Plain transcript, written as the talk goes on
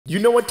You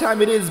know what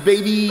time it is,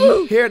 baby.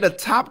 Here are the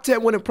top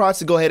 10 winning products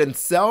to go ahead and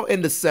sell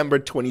in December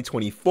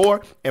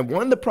 2024. And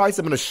one of the products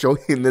I'm going to show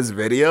you in this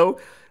video,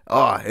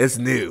 it's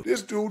new.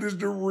 This dude is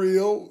the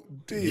real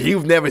deal.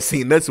 You've never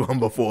seen this one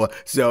before,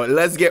 so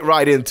let's get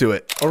right into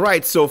it. All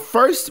right, so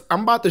first,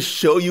 I'm about to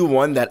show you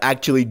one that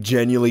actually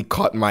genuinely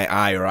caught my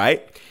eye,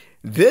 right?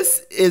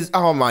 This is,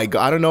 oh my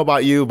God, I don't know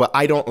about you, but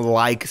I don't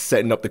like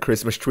setting up the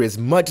Christmas tree as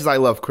much as I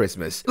love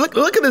Christmas.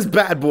 Look at this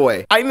bad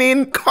boy. I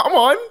mean, come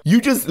on. You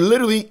just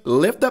literally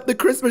lift up the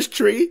Christmas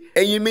tree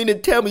and you mean to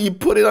tell me you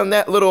put it on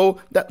that little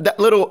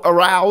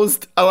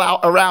aroused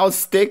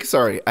stick?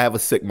 Sorry, I have a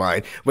sick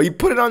mind. But you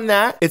put it on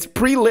that, it's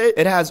pre-lit,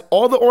 it has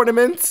all the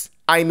ornaments.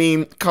 I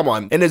mean, come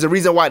on. And there's a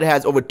reason why it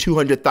has over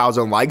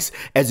 200,000 likes,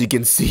 as you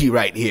can see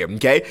right here,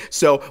 okay?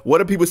 So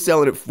what are people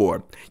selling it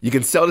for? You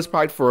can sell this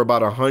product for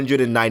about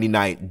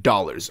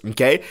 $199,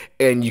 okay?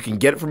 And you can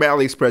get it from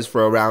AliExpress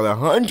for around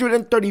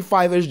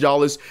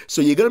 $135-ish.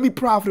 So you're gonna be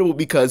profitable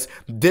because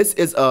this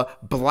is a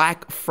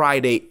Black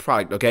Friday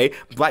product, okay?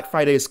 Black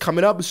Friday is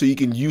coming up, so you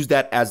can use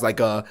that as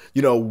like a,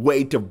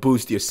 way to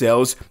boost your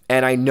sales.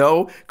 And I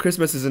know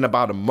Christmas is in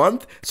about a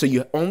month, so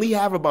you only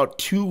have about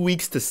 2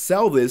 weeks to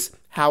sell this.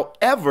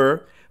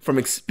 However, from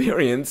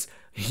experience,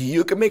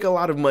 you can make a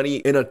lot of money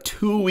in a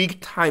 2-week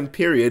time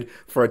period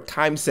for a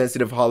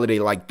time-sensitive holiday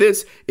like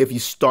this if you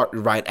start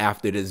right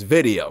after this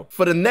video.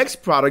 For the next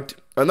product,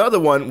 another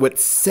one with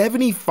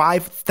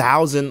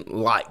 75,000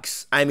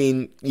 likes. I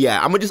mean,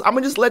 yeah, I'm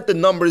gonna just let the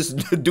numbers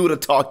do the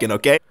talking,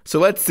 okay? So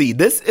let's see.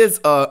 This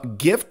is a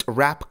gift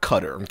wrap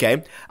cutter,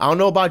 okay? I don't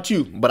know about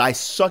you, but I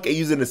suck at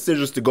using the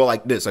scissors to go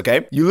like this,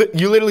 okay? You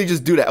literally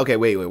just do that. Okay,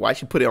 wait. Why'd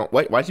she put it on?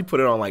 Why'd she put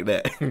it on like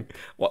that?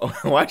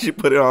 Why'd she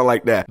put it on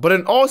like that? But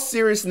in all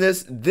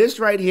seriousness, this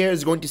right here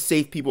is going to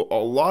save people a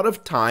lot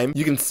of time.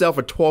 You can sell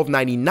for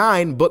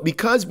 $12.99, but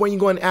because when you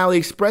go on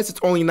AliExpress, it's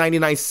only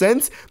 99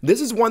 cents. This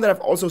is one that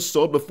I've also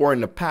sold before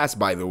in the past,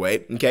 by the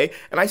way, okay?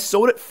 And I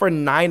sold it for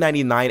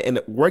 $9.99 and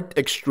it worked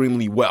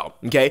extremely well,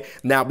 okay?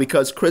 Now,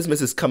 because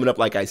Christmas is coming up,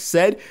 like I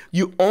said,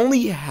 you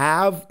only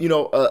have,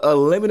 a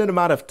limited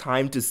amount of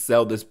time to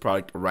sell this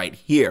product right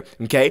here,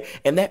 okay?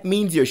 And that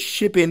means your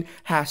shipping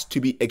has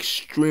to be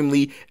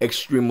extremely,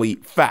 extremely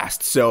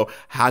fast. So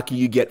how can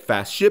you get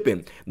fast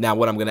shipping? Now,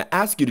 what I'm gonna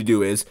ask you to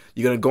do is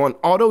you're gonna go on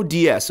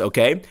AutoDS,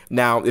 okay?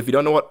 Now, if you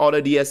don't know what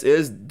AutoDS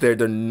is, they're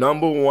the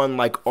 #1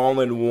 like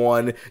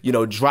all-in-one,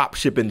 drop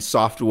shipping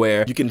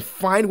software. You can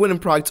find winning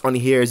products on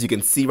here. As you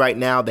can see right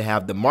now, they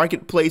have the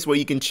marketplace where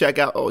you can check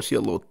out, oh, she a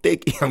little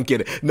thick. I'm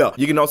kidding. No,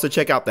 you can also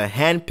check out the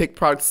hand-picked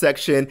product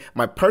section.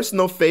 My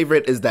personal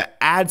favorite is the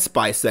ad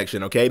spy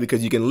section, okay?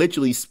 Because you can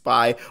literally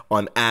spy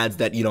on ads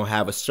that,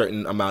 have a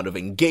certain amount of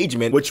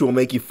engagement, which will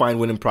make you find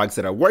winning products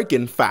that are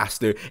working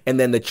faster. And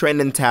then the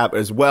trending tab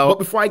as well. But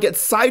before I get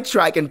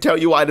sidetracked and tell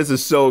you why this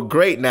is so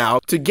great now,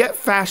 to get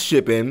fast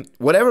shipping,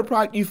 whatever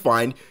product you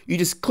find, you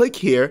just click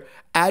here,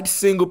 add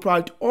single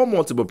product or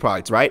multiple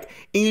products, right?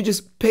 And you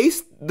just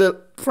paste the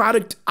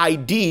product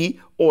ID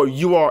or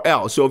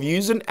URL. So if you're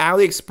using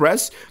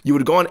AliExpress, you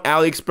would go on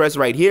AliExpress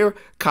right here,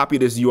 copy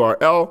this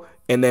URL,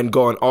 and then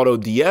go on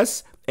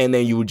AutoDS, and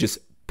then you would just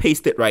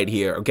paste it right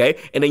here, okay?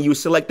 And then you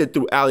select it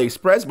through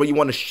AliExpress, but you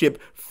want to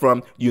ship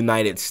from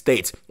United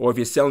States. Or if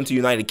you're selling to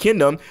United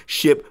Kingdom,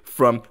 ship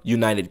from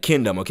United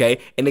Kingdom, okay?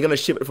 And they're gonna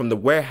ship it from the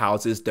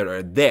warehouses that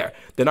are there.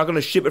 They're not gonna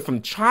ship it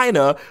from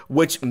China,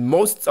 which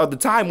most of the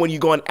time when you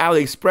go on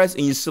AliExpress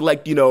and you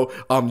select,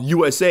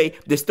 USA,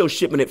 they're still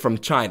shipping it from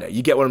China.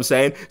 You get what I'm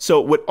saying?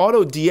 So with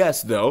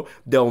AutoDS though,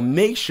 they'll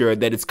make sure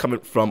that it's coming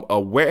from a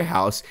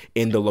warehouse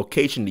in the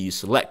location that you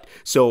select.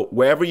 So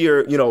wherever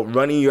you're,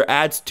 running your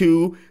ads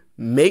to,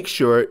 make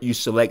sure you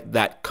select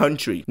that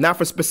country. Now,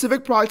 for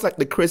specific products like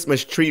the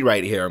Christmas tree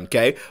right here,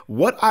 okay,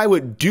 what I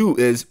would do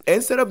is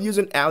instead of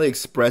using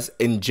AliExpress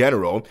in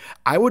general,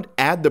 I would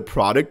add the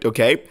product,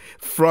 okay,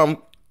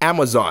 from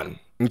Amazon,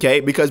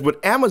 okay, because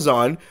with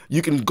Amazon,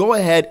 you can go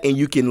ahead and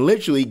you can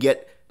literally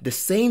get the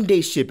same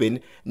day shipping,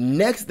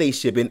 next day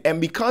shipping,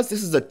 and because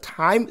this is a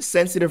time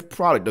sensitive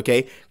product,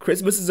 okay,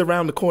 Christmas is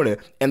around the corner,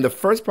 and the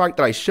first product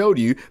that I showed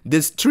you,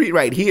 this tree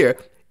right here,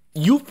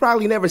 you've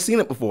probably never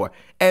seen it before,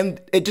 and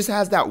it just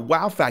has that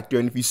wow factor.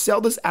 And if you sell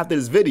this after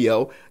this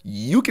video,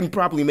 you can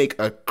probably make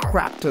a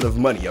crap ton of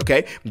money,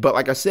 okay? But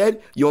like I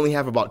said, you only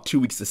have about 2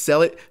 weeks to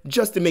sell it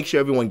just to make sure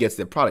everyone gets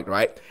their product,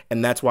 right?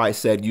 And that's why I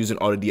said using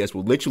AutoDS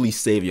will literally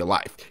save your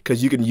life,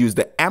 because you can use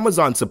the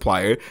Amazon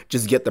supplier,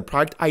 just get the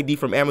product ID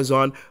from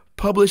Amazon,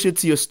 publish it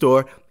to your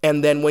store,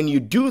 and then when you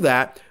do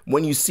that,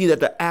 when you see that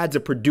the ads are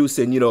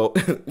producing,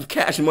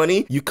 cash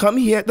money, you come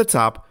here at the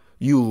top,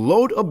 you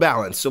load a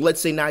balance. So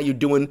let's say now you're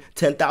doing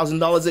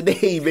 $10,000 a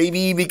day,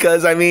 baby,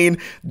 because I mean,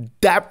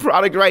 that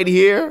product right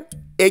here,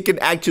 it can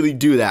actually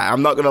do that.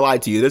 I'm not gonna lie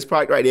to you. This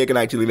product right here can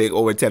actually make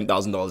over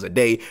 $10,000 a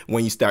day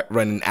when you start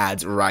running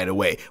ads right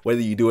away.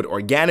 Whether you do it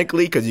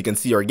organically, because you can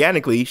see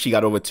organically she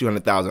got over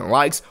 200,000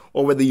 likes,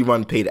 or whether you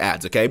run paid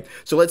ads, okay?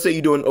 So let's say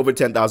you're doing over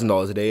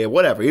 $10,000 a day or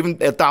whatever, even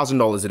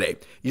 $1,000 a day.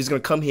 You're just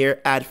gonna come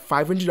here, add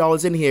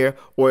 $500 in here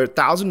or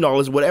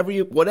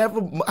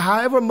 $1,000,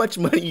 however much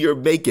money you're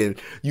making,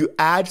 you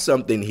add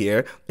something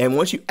here, and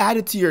once you add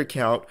it to your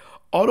account,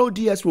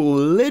 AutoDS will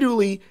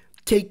literally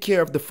take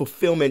care of the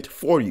fulfillment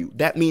for you.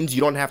 That means you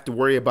don't have to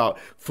worry about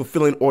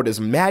fulfilling orders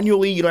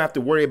manually. You don't have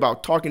to worry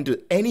about talking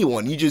to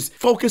anyone. You just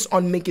focus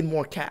on making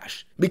more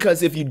cash.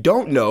 Because if you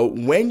don't know,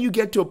 when you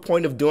get to a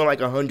point of doing like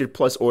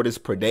 100+ orders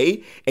per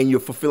day and you're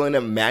fulfilling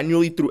them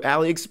manually through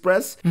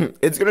AliExpress,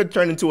 it's gonna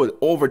turn into an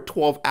over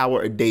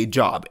 12-hour a day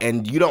job,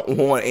 and you don't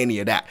want any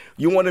of that.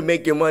 You want to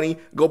make your money,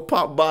 go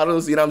pop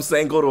bottles, you know what I'm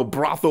saying, go to a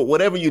brothel,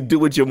 whatever you do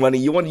with your money,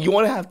 you want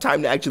to have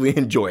time to actually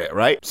enjoy it,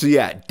 right? So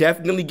yeah,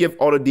 definitely give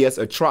AutoDS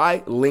a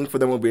try. Link for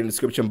them will be in the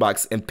description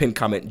box and pinned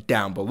comment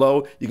down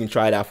below. You can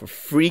try it out for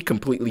free,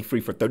 completely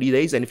free for 30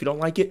 days, and if you don't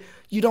like it,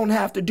 you don't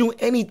have to do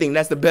anything.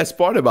 That's the best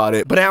part about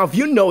it. But now, if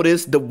you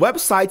notice, the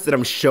websites that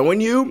I'm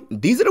showing you,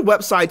 these are the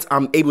websites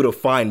I'm able to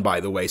find, by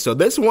the way. So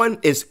this one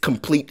is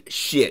complete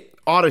shit,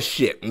 utter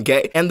shit,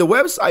 okay? And the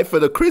website for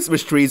the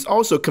Christmas tree is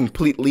also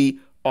completely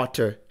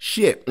utter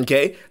shit,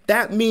 okay?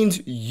 That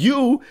means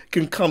you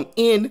can come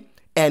in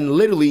and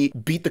literally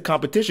beat the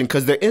competition,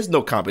 because there is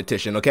no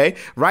competition, okay?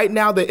 Right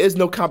now, there is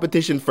no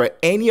competition for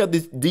any of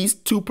these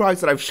two products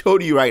that I've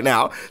showed you right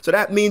now. So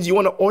that means you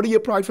want to order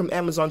your product from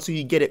Amazon so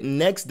you get it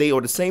next day or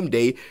the same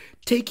day.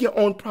 Take your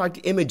own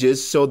product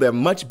images so they're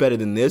much better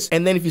than this.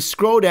 And then if you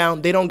scroll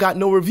down, they don't got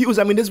no reviews.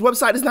 I mean, this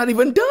website is not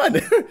even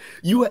done.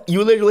 You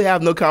literally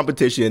have no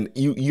competition.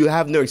 You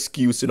have no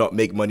excuse to not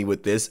make money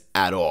with this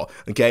at all,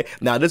 okay?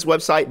 Now, this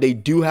website, they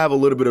do have a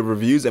little bit of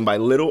reviews, and by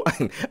little,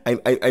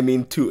 I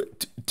mean two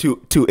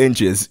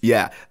inches.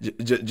 Yeah,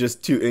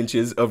 just 2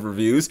 inches of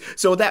reviews.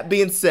 So with that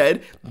being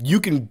said, you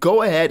can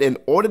go ahead and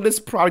order this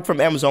product from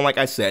Amazon, like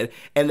I said,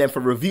 and then for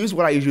reviews,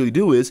 what I usually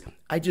do is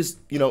I just,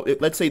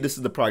 let's say this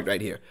is the product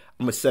right here.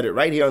 I'm gonna set it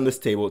right here on this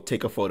table,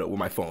 take a photo with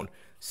my phone.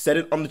 Set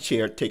it on the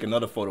chair, take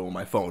another photo with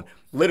my phone.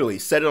 Literally,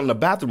 set it on the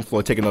bathroom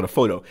floor, take another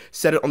photo.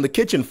 Set it on the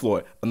kitchen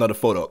floor, another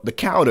photo. The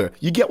counter,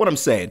 you get what I'm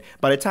saying.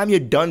 By the time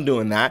you're done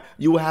doing that,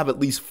 you will have at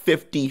least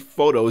 50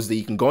 photos that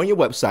you can go on your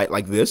website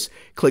like this,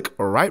 click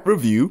write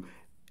review,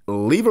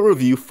 leave a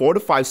review, 4 to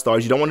 5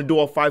 stars. You don't want to do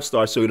all 5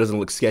 stars so it doesn't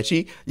look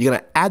sketchy. You're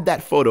gonna add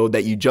that photo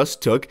that you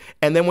just took,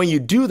 and then when you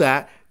do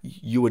that,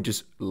 you would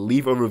just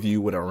leave a review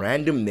with a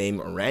random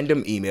name, a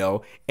random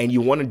email, and you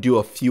want to do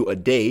a few a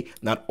day,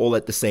 not all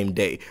at the same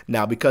day.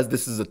 Now, because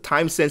this is a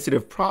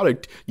time-sensitive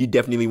product, you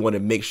definitely want to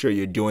make sure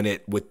you're doing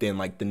it within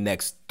like the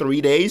next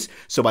 3 days.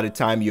 So by the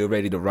time you're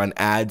ready to run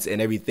ads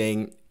and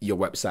everything, your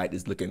website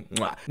is looking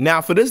mwah. Now,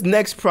 for this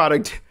next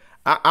product,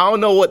 I don't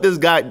know what this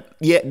guy,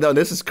 no,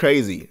 this is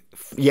crazy.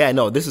 Yeah,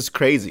 no, this is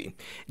crazy.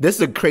 This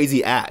is a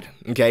crazy ad,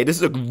 okay? This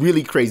is a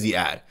really crazy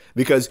ad.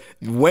 Because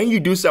when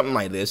you do something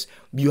like this,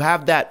 you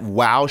have that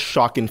wow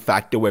shocking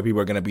factor where people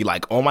are going to be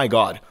like, oh my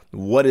God,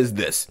 what is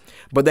this?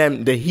 But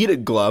then the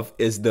heated glove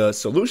is the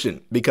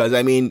solution, because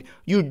I mean,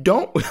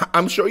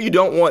 I'm sure you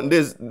don't want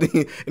this, you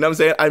know what I'm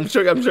saying? I'm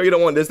sure you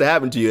don't want this to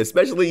happen to you,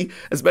 especially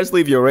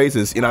if you're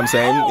racist, you know what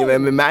I'm saying?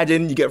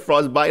 Imagine you get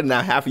frostbite and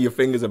now half of your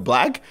fingers are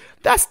black.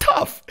 That's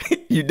tough.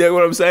 You dig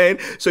what I'm saying?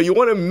 So you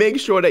want to make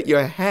sure that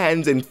your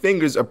hands and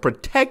fingers are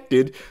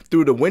protected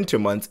through the winter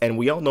months. And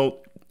we all know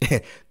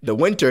the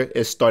winter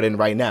is starting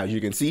right now. As you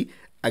can see,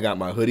 I got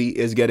my hoodie.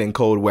 It's getting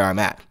cold where I'm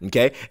at,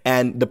 okay?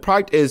 And the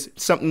product is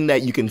something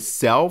that you can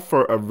sell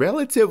for a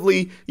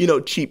relatively,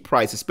 cheap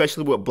price,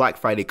 especially with Black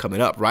Friday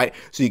coming up, right?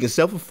 So you can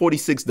sell for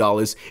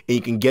 $46 and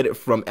you can get it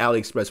from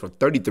AliExpress for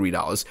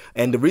 $33.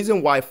 And the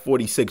reason why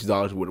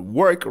 $46 would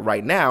work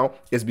right now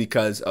is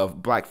because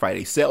of Black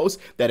Friday sales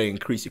that'll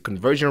increase your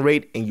conversion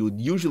rate, and you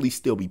would usually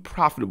still be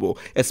profitable,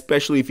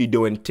 especially if you're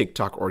doing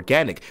TikTok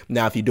organic.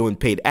 Now, if you're doing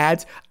paid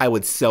ads, I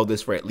would sell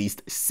this for at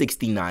least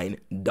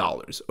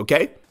 $69,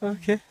 okay?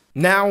 Okay.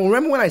 Now,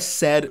 remember when I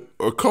said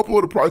A couple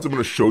of the products I'm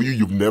going to show you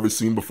you've never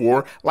seen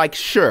before. like,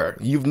 sure,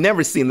 you've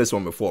never seen this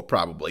one before,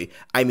 probably.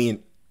 I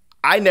mean,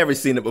 I never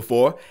seen it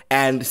before,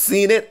 and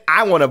seeing it,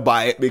 I want to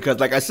buy it because,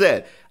 like I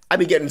said, I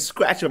be getting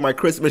scratched on my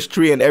Christmas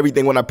tree and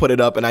everything when I put it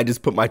up, and I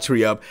just put my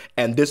tree up,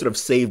 and this would have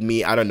saved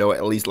me, I don't know,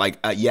 at least like,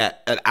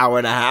 an hour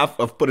and a half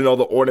of putting all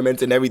the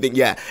ornaments and everything.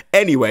 Yeah.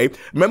 Anyway,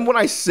 remember when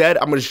I said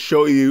I'm going to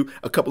show you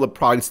a couple of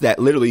products that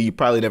literally you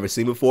probably never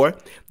seen before?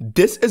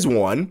 This is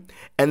one,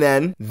 and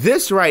then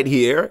this right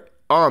here.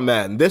 Oh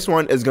man, this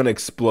one is gonna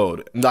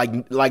explode. Like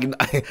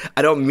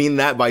I don't mean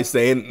that by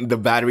saying the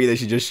battery that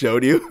she just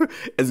showed you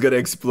is gonna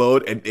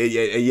explode and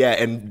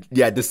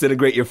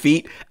disintegrate your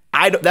feet.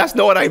 That's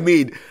not what I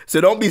mean.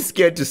 So don't be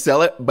scared to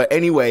sell it. But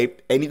anyway,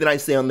 anything I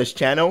say on this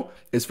channel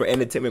is for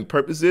entertainment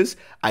purposes.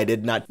 I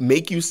did not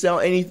make you sell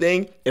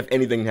anything if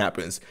anything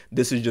happens.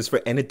 This is just for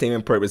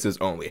entertainment purposes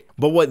only.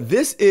 But what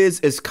this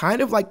is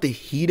kind of like the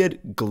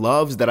heated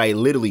gloves that I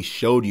literally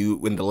showed you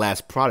in the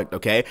last product,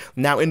 okay?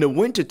 Now in the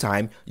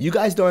wintertime, you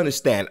guys don't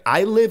understand.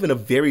 I live in a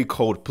very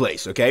cold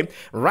place, okay?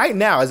 Right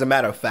now, as a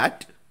matter of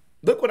fact,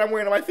 look what I'm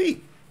wearing on my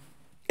feet.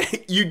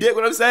 You dig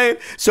what I'm saying?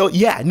 So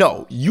yeah,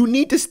 no, you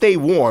need to stay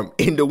warm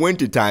in the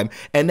wintertime,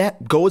 and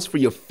that goes for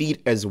your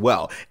feet as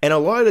well. And a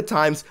lot of the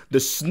times the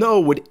snow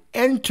would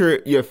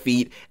enter your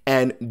feet,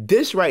 and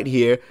this right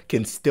here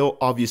can still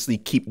obviously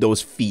keep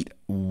those feet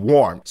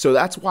warm. So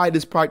that's why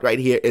this product right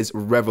here is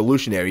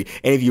revolutionary.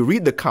 And if you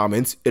read the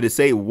comments, it'll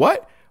say,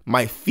 what?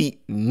 My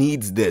feet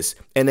needs this.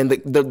 And then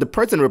the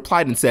person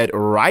replied and said,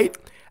 right?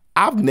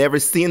 I've never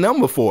seen them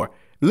before.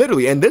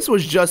 Literally. And this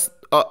was just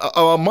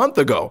a month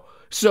ago.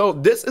 So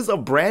this is a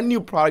brand new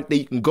product that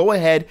you can go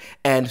ahead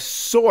and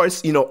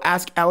source,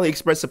 ask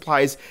AliExpress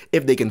suppliers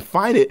if they can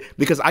find it,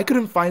 because I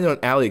couldn't find it on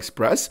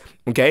AliExpress,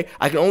 okay?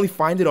 I can only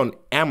find it on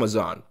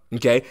Amazon,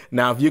 okay?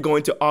 Now, if you're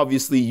going to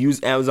obviously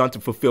use Amazon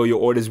to fulfill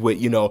your orders with,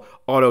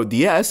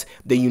 AutoDS,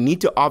 then you need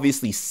to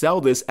obviously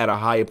sell this at a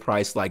higher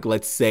price, like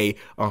let's say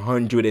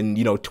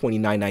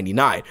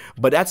 $129.99.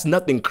 But that's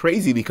nothing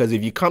crazy, because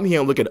if you come here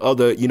and look at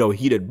other,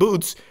 heated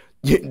boots,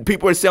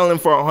 people are selling them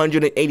for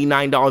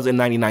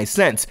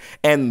 $189.99.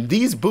 And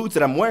these boots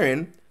that I'm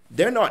wearing,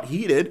 they're not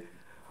heated,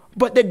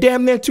 but they're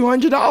damn near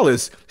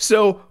 $200.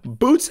 So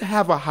boots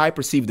have a high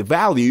perceived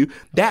value.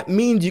 That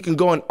means you can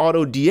go on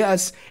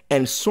AutoDS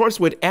and source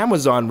with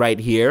Amazon right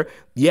here.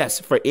 Yes,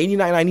 for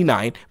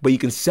 $89.99, but you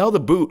can sell the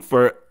boot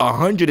for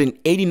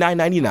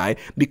 $189.99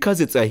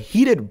 because it's a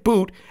heated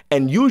boot.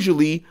 And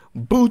usually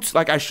boots,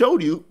 like I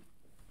showed you,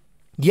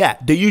 yeah,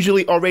 they're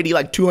usually already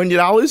like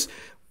 $200.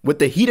 With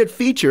the heated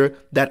feature,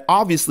 that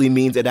obviously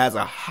means it has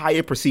a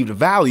higher perceived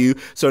value.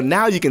 So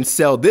now you can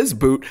sell this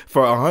boot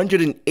for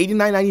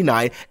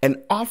 $189.99 and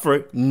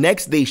offer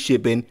next day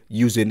shipping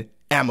using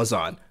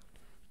Amazon.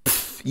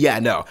 Yeah,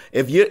 no.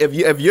 If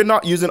you're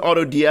not using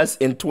AutoDS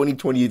in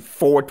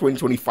 2024,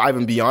 2025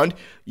 and beyond,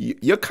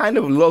 you're kind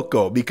of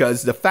loco,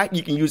 because the fact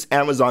you can use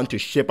Amazon to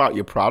ship out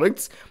your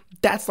products,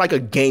 that's like a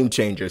game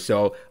changer.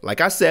 So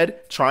like I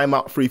said, try them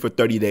out free for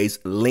 30 days.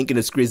 Link in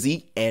the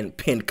scrizzy and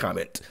pinned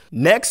comment.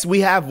 Next,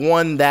 we have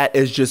one that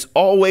is just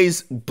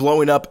always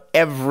blowing up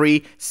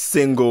every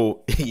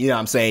single,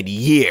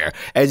 year.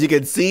 As you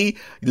can see,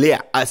 yeah,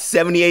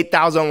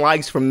 78,000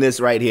 likes from this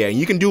right here. And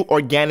you can do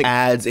organic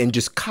ads and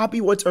just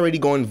copy what's already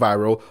going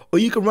viral, or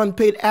you can run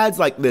paid ads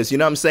like this, You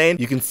can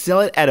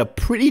sell it at a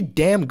pretty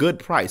damn good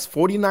price,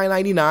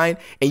 $49.99,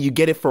 and you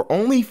get it for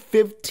only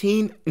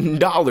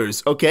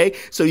 $15, okay?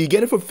 So you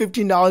get it for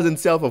 $15 and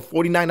sell for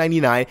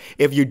 $49.99.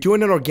 If you're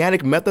doing an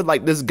organic method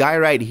like this guy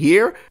right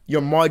here,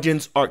 your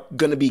margins are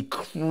gonna be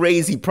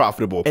crazy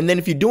profitable. And then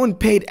if you're doing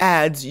paid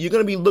ads, you're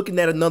gonna be looking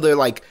at another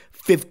like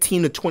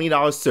 $15 to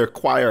 $20 to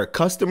acquire a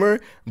customer,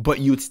 but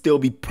you'd still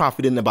be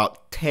profiting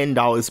about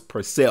 $10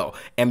 per sale.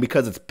 And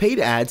because it's paid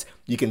ads,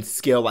 you can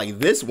scale like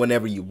this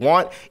whenever you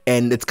want,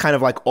 and it's kind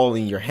of like all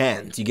in your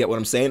hands. You get what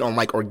I'm saying?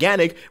 Unlike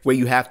organic, where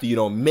you have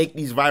to, make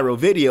these viral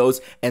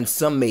videos, and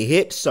some may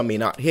hit, some may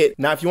not hit.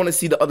 Now, if you want to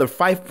see the other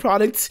 5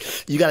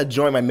 products, you got to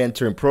join my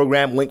mentoring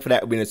program. Link for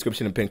that will be in the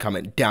description and pinned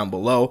comment down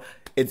below.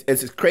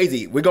 It's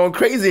crazy. We're going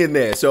crazy in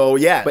there. So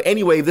yeah. But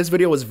anyway, if this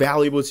video was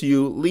valuable to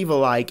you, leave a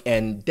like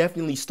and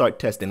definitely start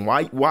testing.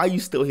 Why are you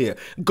still here?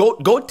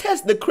 Go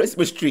test the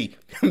Christmas tree.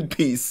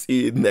 Peace.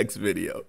 See you in the next video.